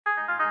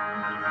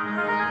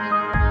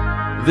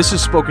This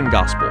is Spoken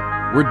Gospel.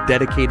 We're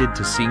dedicated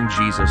to seeing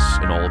Jesus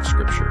in all of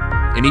Scripture.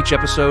 In each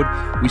episode,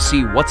 we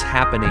see what's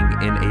happening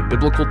in a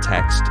biblical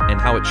text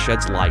and how it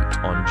sheds light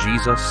on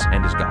Jesus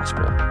and his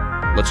gospel.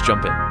 Let's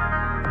jump in.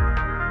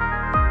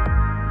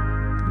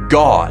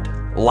 God,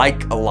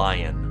 like a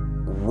lion,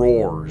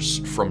 roars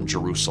from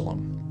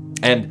Jerusalem.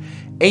 And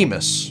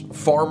Amos, a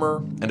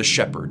farmer and a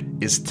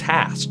shepherd, is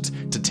tasked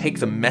to take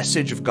the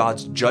message of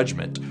God's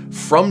judgment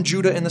from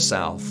Judah in the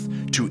south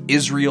to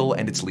Israel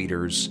and its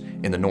leaders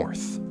in the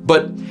north.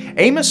 But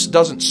Amos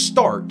doesn't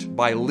start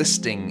by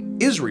listing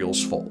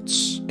Israel's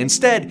faults.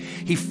 Instead,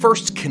 he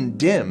first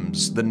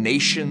condemns the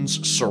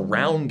nations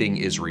surrounding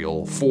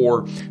Israel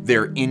for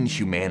their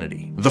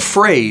inhumanity. The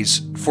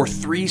phrase, "for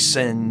 3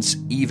 sins,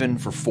 even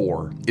for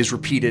 4, is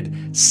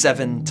repeated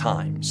 7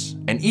 times.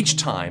 And each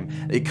time,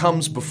 it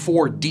comes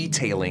before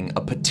detailing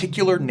a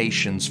particular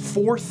nation's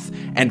 4th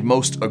and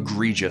most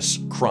egregious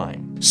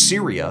crime.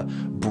 Syria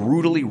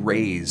brutally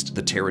razed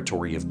the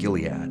territory of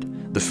Gilead.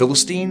 The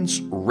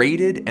Philistines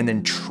raided and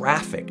then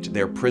trafficked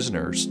their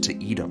prisoners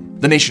to Edom.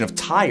 The nation of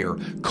Tyre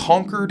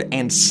conquered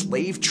and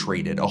slave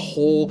traded a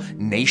whole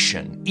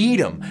nation.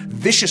 Edom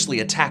viciously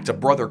attacked a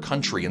brother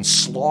country and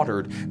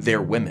slaughtered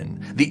their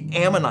women. The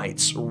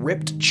Ammonites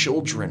ripped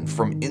children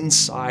from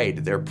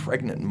inside their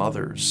pregnant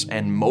mothers,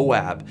 and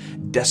Moab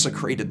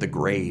desecrated the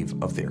grave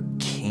of their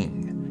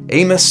king."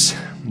 Amos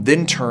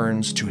then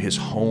turns to his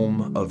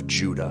home of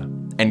Judah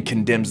and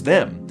condemns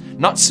them,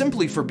 not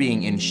simply for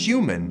being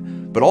inhuman,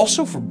 but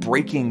also for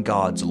breaking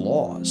God's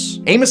laws.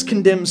 Amos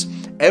condemns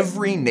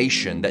every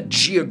nation that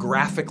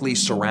geographically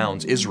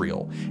surrounds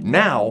Israel.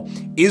 Now,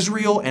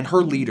 Israel and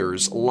her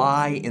leaders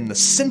lie in the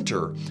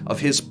center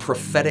of his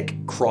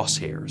prophetic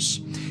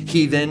crosshairs.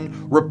 He then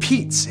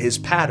repeats his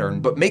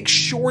pattern, but makes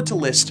sure to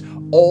list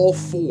all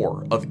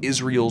 4 of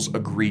Israel's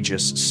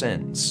egregious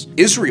sins.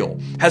 Israel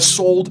has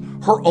sold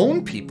her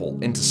own people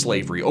into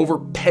slavery over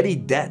petty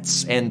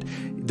debts, and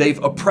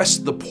they've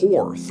oppressed the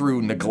poor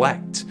through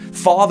neglect.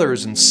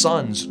 Fathers and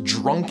sons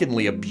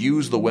drunkenly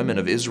abuse the women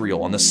of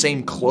Israel on the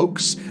same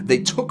cloaks they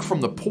took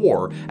from the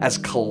poor as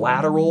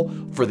collateral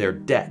for their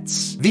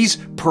debts. These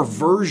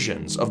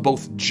perversions of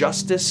both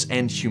justice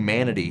and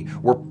humanity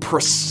were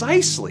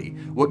precisely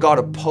what God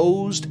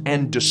opposed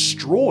and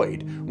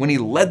destroyed when he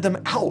led them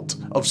out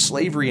of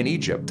slavery in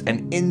Egypt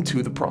and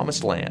into the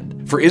promised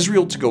land. For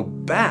Israel to go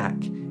back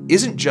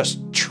isn't just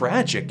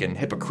tragic and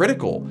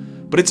hypocritical,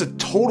 but it's a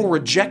total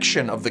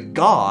rejection of the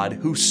God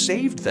who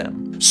saved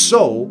them.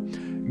 So,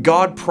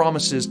 God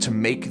promises to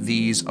make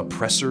these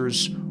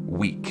oppressors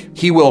weak.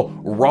 He will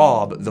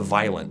rob the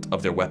violent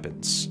of their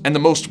weapons, and the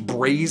most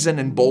brazen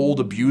and bold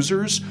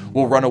abusers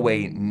will run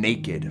away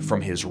naked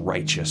from his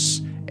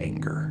righteous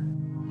anger.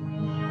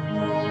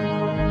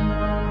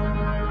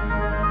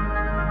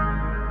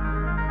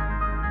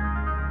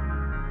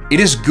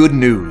 It is good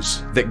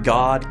news that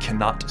God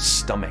cannot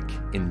stomach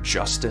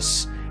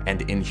injustice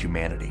and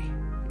inhumanity.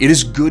 It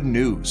is good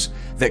news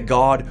that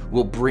God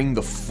will bring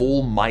the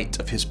full might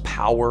of his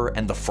power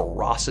and the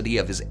ferocity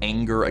of his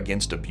anger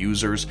against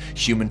abusers,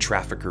 human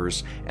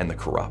traffickers, and the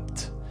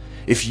corrupt.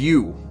 If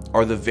you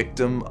are the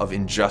victim of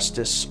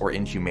injustice or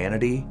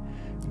inhumanity,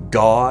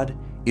 God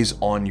is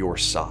on your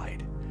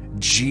side.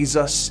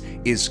 Jesus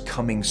is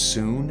coming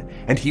soon,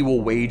 and he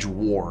will wage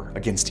war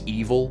against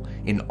evil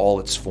in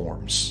all its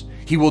forms.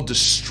 He will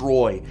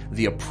destroy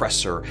the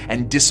oppressor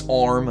and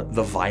disarm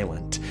the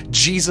violent.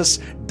 Jesus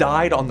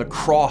died on the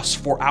cross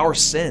for our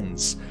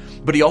sins,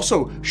 but he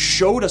also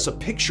showed us a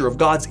picture of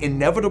God's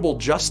inevitable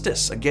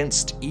justice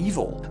against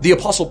evil. The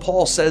Apostle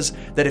Paul says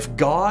that if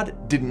God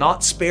did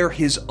not spare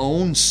his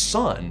own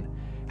son,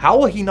 how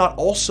will he not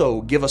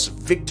also give us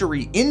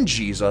victory in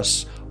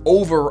Jesus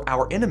over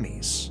our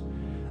enemies?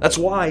 That's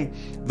why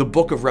the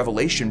book of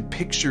Revelation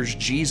pictures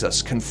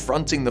Jesus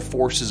confronting the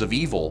forces of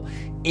evil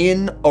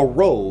in a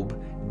robe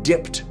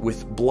dipped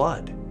with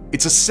blood.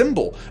 It's a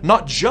symbol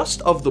not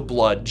just of the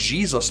blood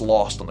Jesus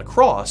lost on the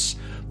cross,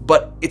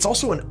 but it's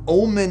also an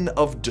omen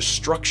of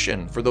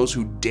destruction for those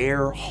who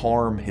dare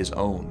harm his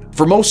own.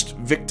 For most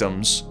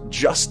victims,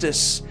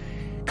 justice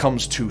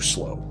comes too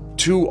slow.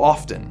 Too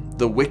often,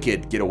 the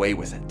wicked get away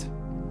with it.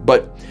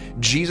 But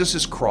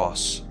Jesus'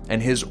 cross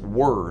and his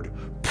word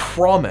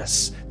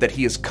promise that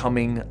he is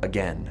coming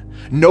again.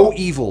 No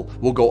evil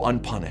will go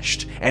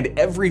unpunished, and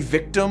every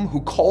victim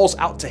who calls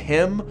out to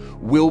him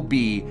will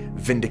be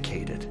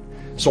vindicated.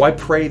 So I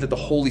pray that the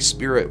Holy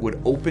Spirit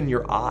would open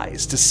your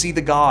eyes to see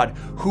the God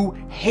who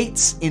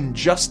hates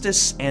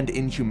injustice and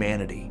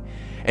inhumanity.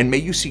 And may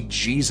you see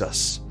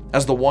Jesus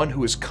as the one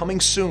who is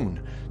coming soon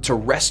to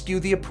rescue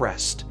the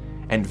oppressed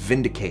and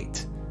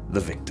vindicate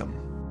the victim.